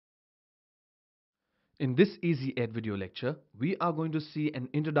In this EzEd video lecture, we are going to see an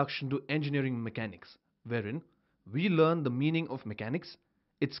introduction to engineering mechanics, wherein we learn the meaning of mechanics,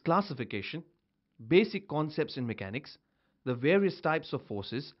 its classification, basic concepts in mechanics, the various types of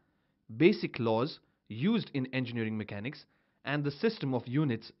forces, basic laws used in engineering mechanics, and the system of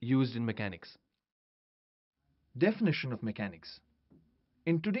units used in mechanics. Definition of mechanics.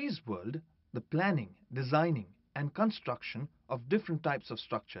 In today's world, the planning, designing, and construction of different types of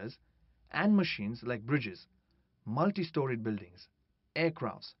structures and machines like bridges, multi-storied buildings,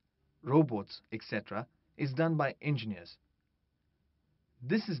 aircrafts, robots, etc. is done by engineers.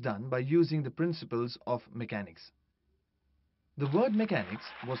 This is done by using the principles of mechanics. The word mechanics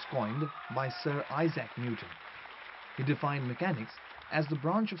was coined by Sir Isaac Newton. He defined mechanics as the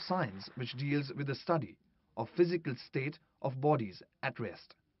branch of science which deals with the study of physical state of bodies at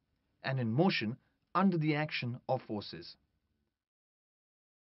rest and in motion under the action of forces.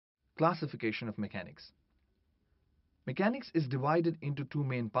 Classification of mechanics. Mechanics is divided into two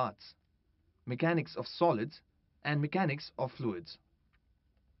main parts: mechanics of solids and mechanics of fluids.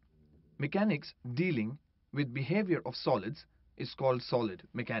 Mechanics dealing with behavior of solids is called solid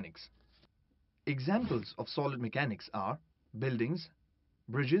mechanics. Examples of solid mechanics are buildings,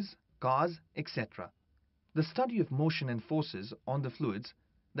 bridges, cars, etc. The study of motion and forces on the fluids,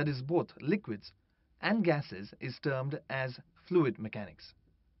 that is both liquids and gases, is termed as fluid mechanics.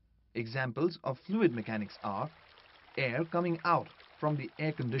 Examples of fluid mechanics are air coming out from the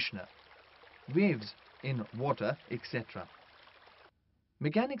air conditioner, waves in water, etc.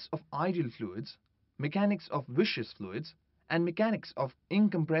 Mechanics of ideal fluids, mechanics of viscous fluids, and mechanics of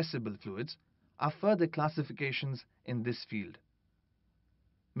incompressible fluids are further classifications in this field.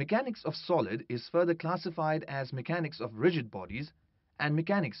 Mechanics of solid is further classified as mechanics of rigid bodies and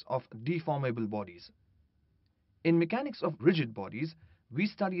mechanics of deformable bodies. In mechanics of rigid bodies, we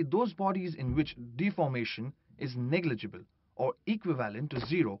study those bodies in which deformation is negligible or equivalent to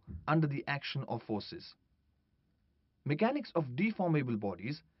zero under the action of forces. Mechanics of deformable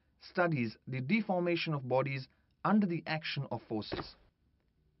bodies studies the deformation of bodies under the action of forces.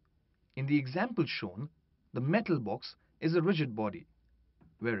 In the example shown, the metal box is a rigid body,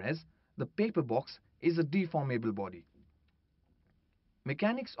 whereas the paper box is a deformable body.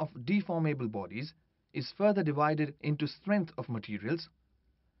 Mechanics of deformable bodies is further divided into strength of materials,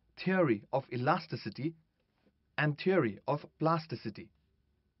 theory of elasticity, and theory of plasticity.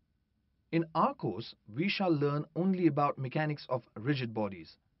 In our course, we shall learn only about mechanics of rigid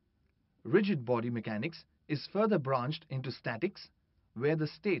bodies. Rigid body mechanics is further branched into statics, where the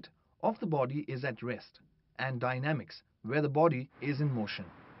state of the body is at rest, and dynamics, where the body is in motion.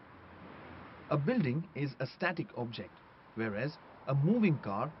 A building is a static object, whereas a moving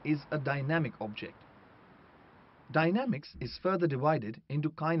car is a dynamic object. Dynamics is further divided into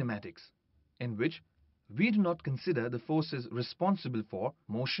kinematics, in which we do not consider the forces responsible for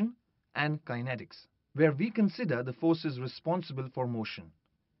motion, and kinetics, where we consider the forces responsible for motion.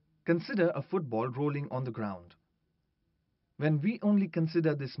 Consider a football rolling on the ground. When we only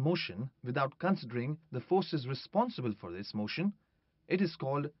consider this motion without considering the forces responsible for this motion, it is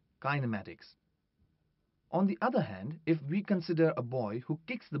called kinematics. On the other hand, if we consider a boy who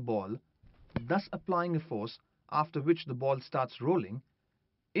kicks the ball, thus applying a force after which the ball starts rolling,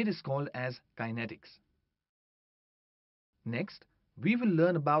 it is called as kinetics. Next, we will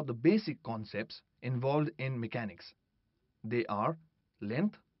learn about the basic concepts involved in mechanics. They are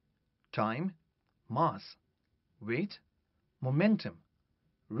length, time, mass, weight, momentum,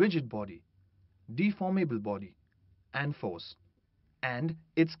 rigid body, deformable body, and force, and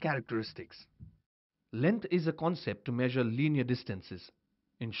its characteristics. Length is a concept to measure linear distances.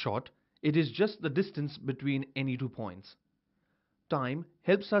 In short, it is just the distance between any two points. Time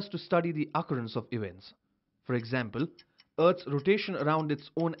helps us to study the occurrence of events. For example, Earth's rotation around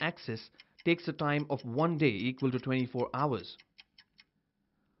its own axis takes a time of 1 day equal to 24 hours.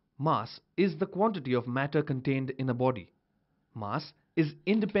 Mass is the quantity of matter contained in a body. Mass is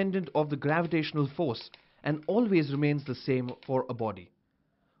independent of the gravitational force and always remains the same for a body.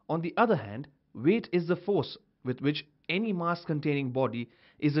 On the other hand, weight is the force with which any mass-containing body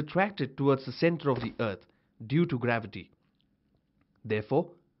is attracted towards the center of the Earth due to gravity. Therefore,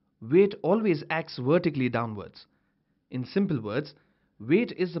 weight always acts vertically downwards. In simple words,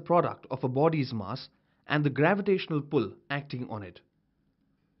 weight is the product of a body's mass and the gravitational pull acting on it.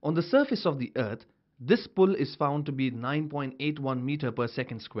 On the surface of the Earth, this pull is found to be 9.81 meter per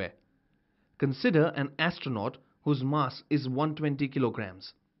second square. Consider an astronaut whose mass is 120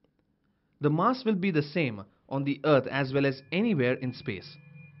 kilograms. The mass will be the same on the Earth as well as anywhere in space.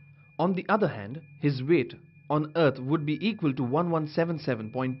 On the other hand, his weight on Earth would be equal to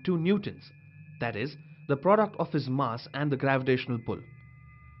 1177.2 newtons, that is the product of his mass and the gravitational pull.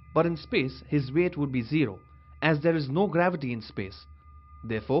 But in space, his weight would be zero, as there is no gravity in space.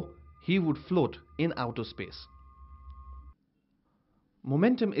 Therefore, he would float in outer space.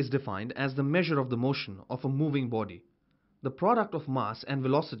 Momentum is defined as the measure of the motion of a moving body. The product of mass and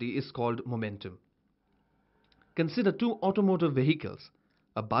velocity is called momentum. Consider two automotive vehicles,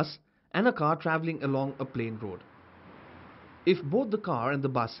 a bus and a car traveling along a plain road. If both the car and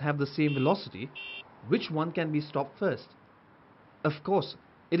the bus have the same velocity, which one can be stopped first? Of course,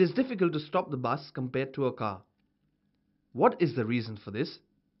 it is difficult to stop the bus compared to a car. What is the reason for this?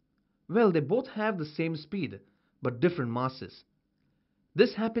 Well, they both have the same speed, but different masses.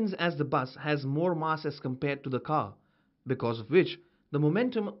 This happens as the bus has more mass as compared to the car, because of which the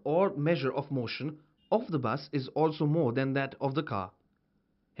momentum or measure of motion of the bus is also more than that of the car.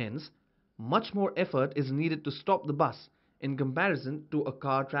 Hence, much more effort is needed to stop the bus in comparison to a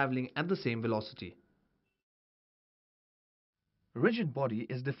car traveling at the same velocity. Rigid body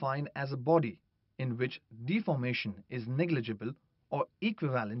is defined as a body in which deformation is negligible or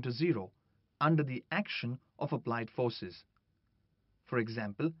equivalent to zero under the action of applied forces. For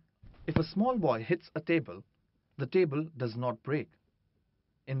example, if a small boy hits a table, the table does not break.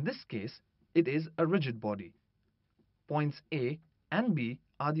 In this case, it is a rigid body. Points A and B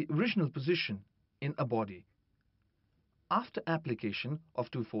are the original position in a body. After application of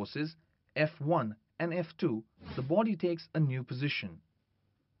two forces, F1 and F2, the body takes a new position.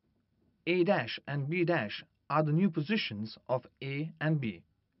 A' and B' are the new positions of A and B.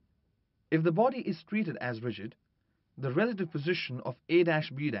 If the body is treated as rigid, the relative position of A'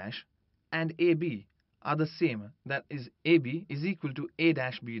 B' and AB are the same, that is AB is equal to A'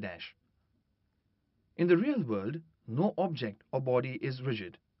 B'. In the real world, no object or body is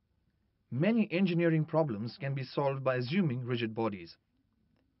rigid. Many engineering problems can be solved by assuming rigid bodies.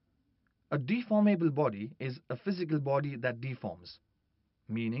 A deformable body is a physical body that deforms,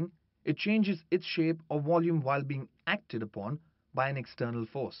 meaning it changes its shape or volume while being acted upon by an external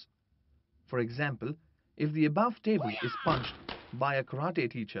force. For example, if the above table is punched by a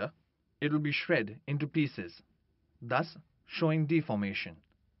karate teacher, it will be shred into pieces, thus showing deformation.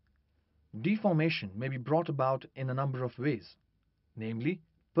 Deformation may be brought about in a number of ways, namely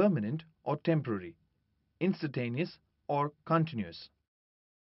permanent or temporary, instantaneous or continuous.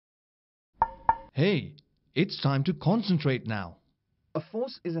 Hey, it's time to concentrate now. A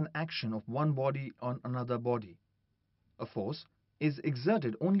force is an action of one body on another body. A force is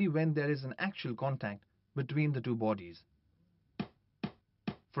exerted only when there is an actual contact between the two bodies.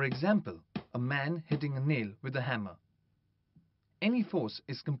 For example, a man hitting a nail with a hammer. Any force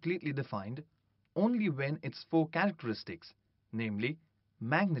is completely defined only when its four characteristics, namely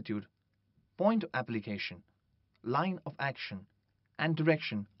magnitude, point of application, line of action, and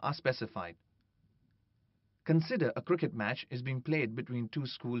direction are specified. Consider a cricket match is being played between two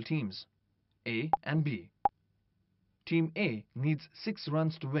school teams, A and B. Team A needs 6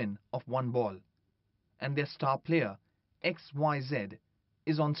 runs to win of one ball, and their star player, XYZ,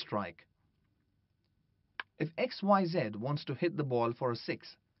 is on strike. If XYZ wants to hit the ball for a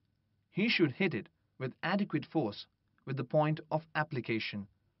 6, he should hit it with adequate force with the point of application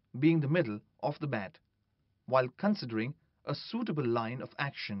being the middle of the bat, while considering a suitable line of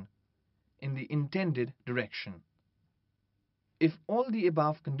action in the intended direction. If all the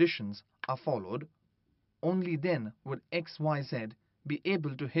above conditions are followed, only then would XYZ be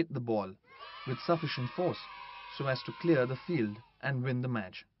able to hit the ball with sufficient force so as to clear the field and win the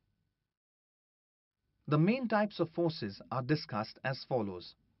match. The main types of forces are discussed as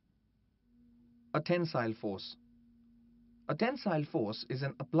follows. A tensile force. A tensile force is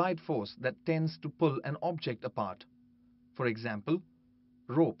an applied force that tends to pull an object apart. For example,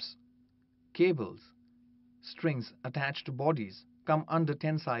 ropes, cables, strings attached to bodies come under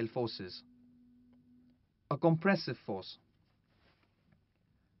tensile forces. A compressive force.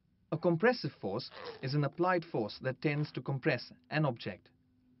 A compressive force is an applied force that tends to compress an object.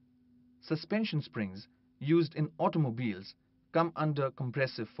 Suspension springs used in automobiles come under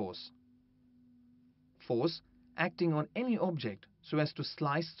compressive force. Force acting on any object so as to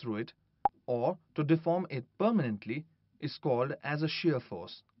slice through it or to deform it permanently is called as a shear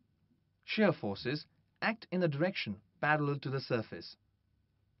force. Shear forces act in a direction parallel to the surface.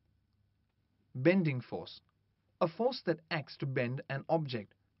 Bending force. A force that acts to bend an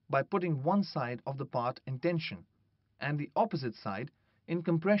object by putting one side of the part in tension and the opposite side in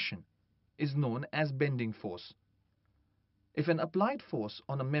compression is known as bending force. If an applied force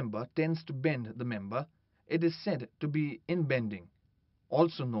on a member tends to bend the member, it is said to be in bending,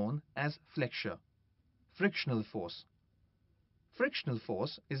 also known as flexure. Frictional force. Frictional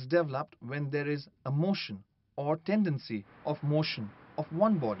force is developed when there is a motion or tendency of motion of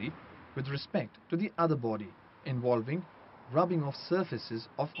one body with respect to the other body, involving rubbing of surfaces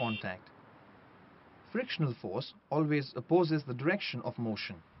of contact. Frictional force always opposes the direction of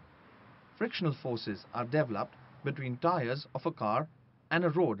motion. Frictional forces are developed between tires of a car and a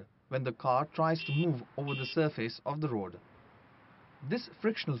road when the car tries to move over the surface of the road. This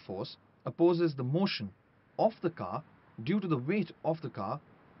frictional force opposes the motion of the car due to the weight of the car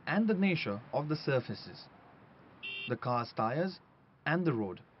and the nature of the surfaces, the car's tires and the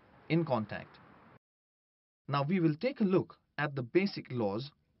road, in contact. Now we will take a look at the basic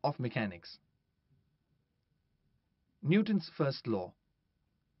laws of mechanics. Newton's first law.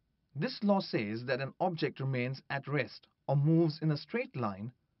 This law says that an object remains at rest or moves in a straight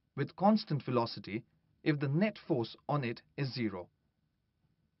line with constant velocity if the net force on it is zero.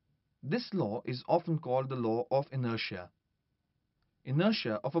 This law is often called the law of inertia.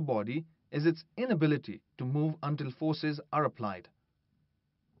 Inertia of a body is its inability to move until forces are applied.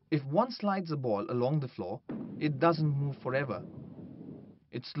 If one slides a ball along the floor, it doesn't move forever.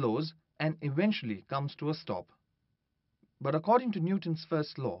 It slows and eventually comes to a stop. But according to Newton's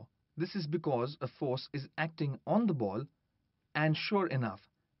first law, this is because a force is acting on the ball, and sure enough,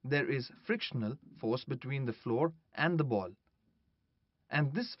 there is frictional force between the floor and the ball.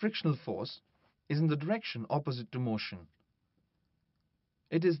 And this frictional force is in the direction opposite to motion.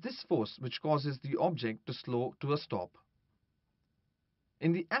 It is this force which causes the object to slow to a stop.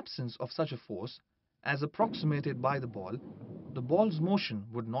 In the absence of such a force, as approximated by the ball's motion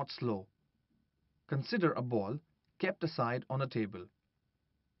would not slow. Consider a ball kept aside on a table.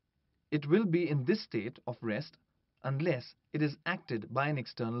 It will be in this state of rest unless it is acted by an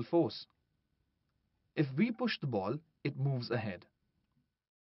external force. If we push the ball, it moves ahead.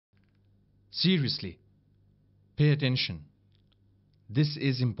 Seriously, pay attention. This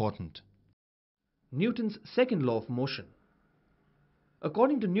is important. Newton's second law of motion.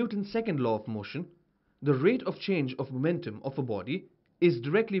 According to Newton's second law of motion, the rate of change of momentum of a body is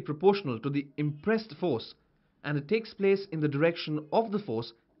directly proportional to the impressed force, and it takes place in the direction of the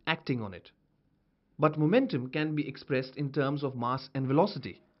force acting on it. But momentum can be expressed in terms of mass and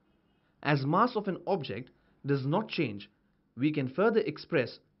velocity. As mass of an object does not change, we can further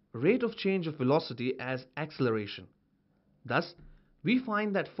express rate of change of velocity as acceleration. Thus, we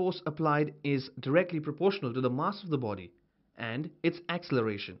find that force applied is directly proportional to the mass of the body and its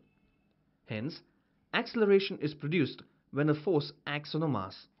acceleration. Hence, acceleration is produced when a force acts on a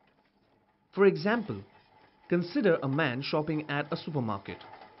mass. For example, consider a man shopping at a supermarket.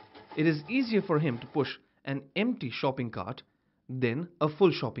 It is easier for him to push an empty shopping cart than a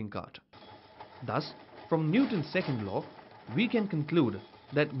full shopping cart. Thus, from Newton's second law, we can conclude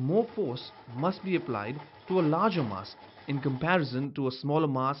that more force must be applied to a larger mass in comparison to a smaller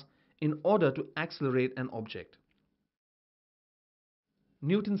mass in order to accelerate an object.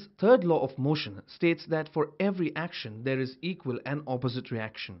 Newton's third law of motion states that for every action there is equal and opposite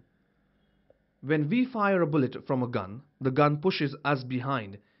reaction. When we fire a bullet from a gun, the gun pushes us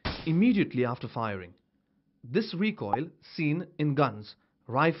behind immediately after firing. This recoil, seen in guns,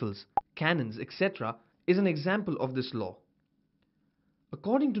 rifles, cannons, etc., is an example of this law.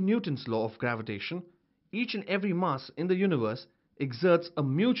 According to Newton's law of gravitation, each and every mass in the universe exerts a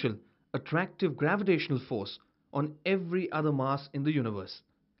mutual attractive gravitational force on every other mass in the universe.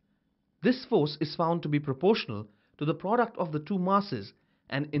 This force is found to be proportional to the product of the two masses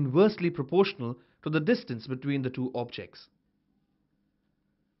and inversely proportional to the distance between the two objects.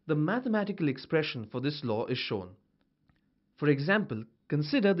 The mathematical expression for this law is shown. For example,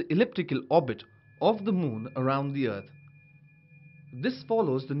 consider the elliptical orbit of the Moon around the Earth. This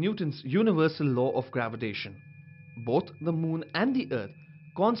follows the Newton's universal law of gravitation. Both the Moon and the Earth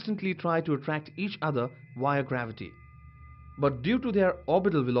constantly try to attract each other via gravity. But due to their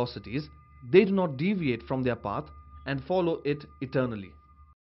orbital velocities, they do not deviate from their path and follow it eternally.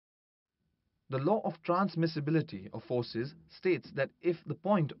 The law of transmissibility of forces states that if the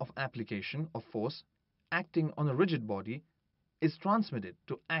point of application of force acting on a rigid body is transmitted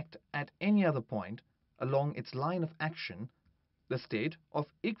to act at any other point along its line of action, the state of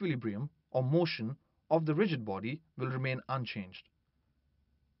equilibrium or motion of the rigid body will remain unchanged.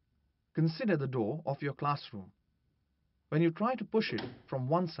 Consider the door of your classroom. When you try to push it from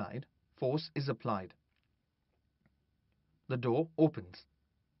one side, force is applied. The door opens.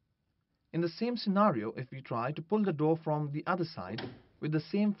 In the same scenario, if we try to pull the door from the other side with the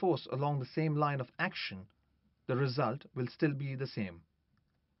same force along the same line of action, the result will still be the same.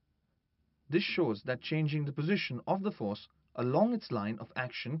 This shows that changing the position of the force along its line of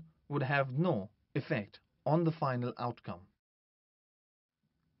action would have no effect on the final outcome.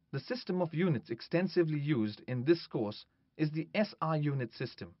 The system of units extensively used in this course is the SI unit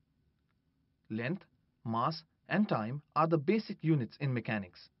system. Length, mass, and time are the basic units in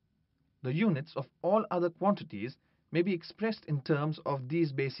mechanics. The units of all other quantities may be expressed in terms of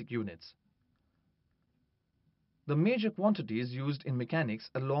these basic units. The major quantities used in mechanics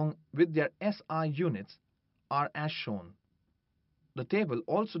along with their SI units are as shown. The table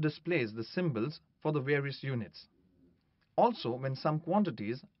also displays the symbols for the various units. Also, when some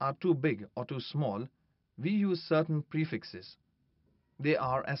quantities are too big or too small, we use certain prefixes. They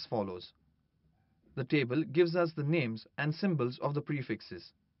are as follows. The table gives us the names and symbols of the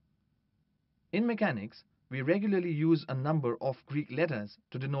prefixes. In mechanics, we regularly use a number of Greek letters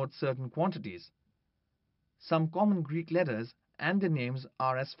to denote certain quantities. Some common Greek letters and their names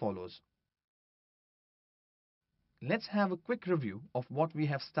are as follows. Let's have a quick review of what we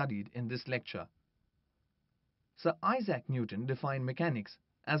have studied in this lecture. Sir Isaac Newton defined mechanics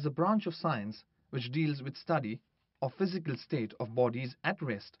as the branch of science which deals with study of physical state of bodies at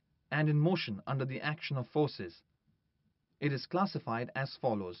rest and in motion under the action of forces. It is classified as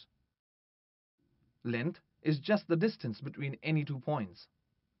follows. Length is just the distance between any two points.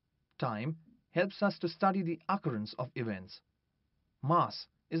 Time helps us to study the occurrence of events. Mass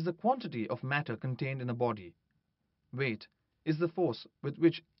is the quantity of matter contained in a body. Weight is the force with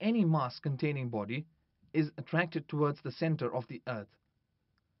which any mass-containing body is attracted towards the center of the earth.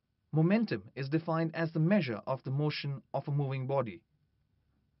 Momentum is defined as the measure of the motion of a moving body.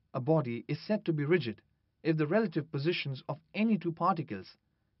 A body is said to be rigid if the relative positions of any two particles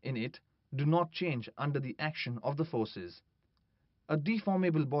in it do not change under the action of the forces. A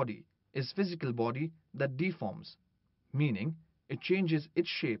deformable body is physical body that deforms, meaning it changes its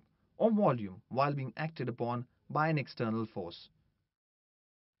shape or volume while being acted upon by an external force.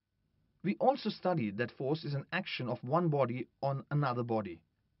 We also studied that force is an action of one body on another body.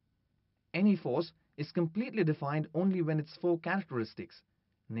 Any force is completely defined only when its four characteristics,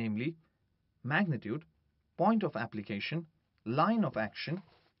 namely magnitude, point of application, line of action,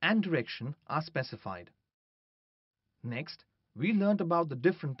 and direction are specified. Next, we learned about the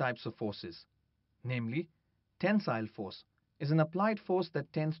different types of forces, namely tensile force is an applied force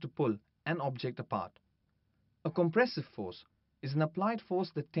that tends to pull an object apart. A compressive force is an applied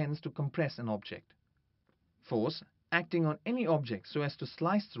force that tends to compress an object. Force acting on any object so as to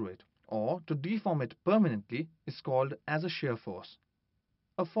slice through it or to deform it permanently is called as a shear force.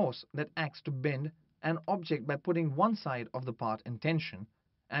 A force that acts to bend an object by putting one side of the part in tension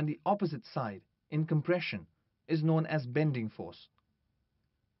and the opposite side in compression is known as bending force.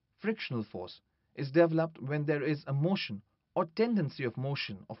 Frictional force is developed when there is a motion or tendency of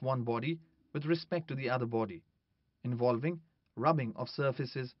motion of one body with respect to the other body, involving rubbing of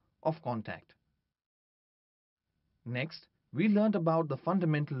surfaces of contact. Next, we learned about the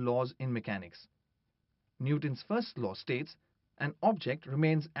fundamental laws in mechanics. Newton's first law states an object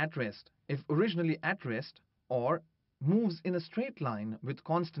remains at rest if originally at rest or moves in a straight line with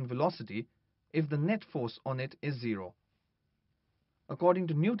constant velocity if the net force on it is zero. According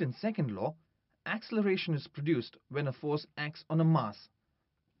to Newton's second law, acceleration is produced when a force acts on a mass.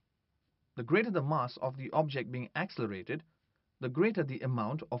 The greater the mass of the object being accelerated, the greater the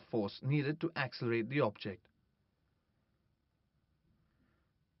amount of force needed to accelerate the object.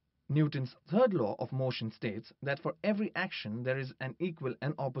 Newton's third law of motion states that for every action there is an equal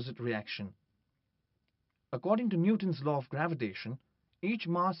and opposite reaction. According to Newton's law of gravitation, each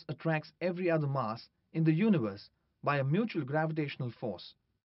mass attracts every other mass in the universe by a mutual gravitational force.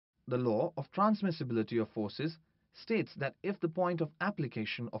 The law of transmissibility of forces states that if the point of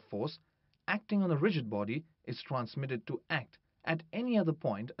application of force acting on a rigid body is transmitted to act at any other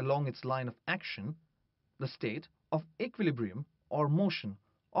point along its line of action, the state of equilibrium or motion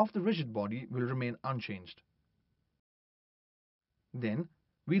of the rigid body will remain unchanged. Then,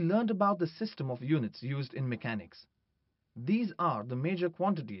 we learned about the system of units used in mechanics. These are the major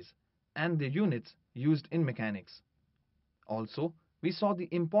quantities and the units used in mechanics. Also, we saw the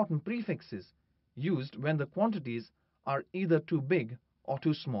important prefixes used when the quantities are either too big or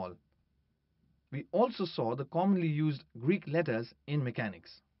too small. We also saw the commonly used Greek letters in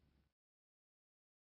mechanics.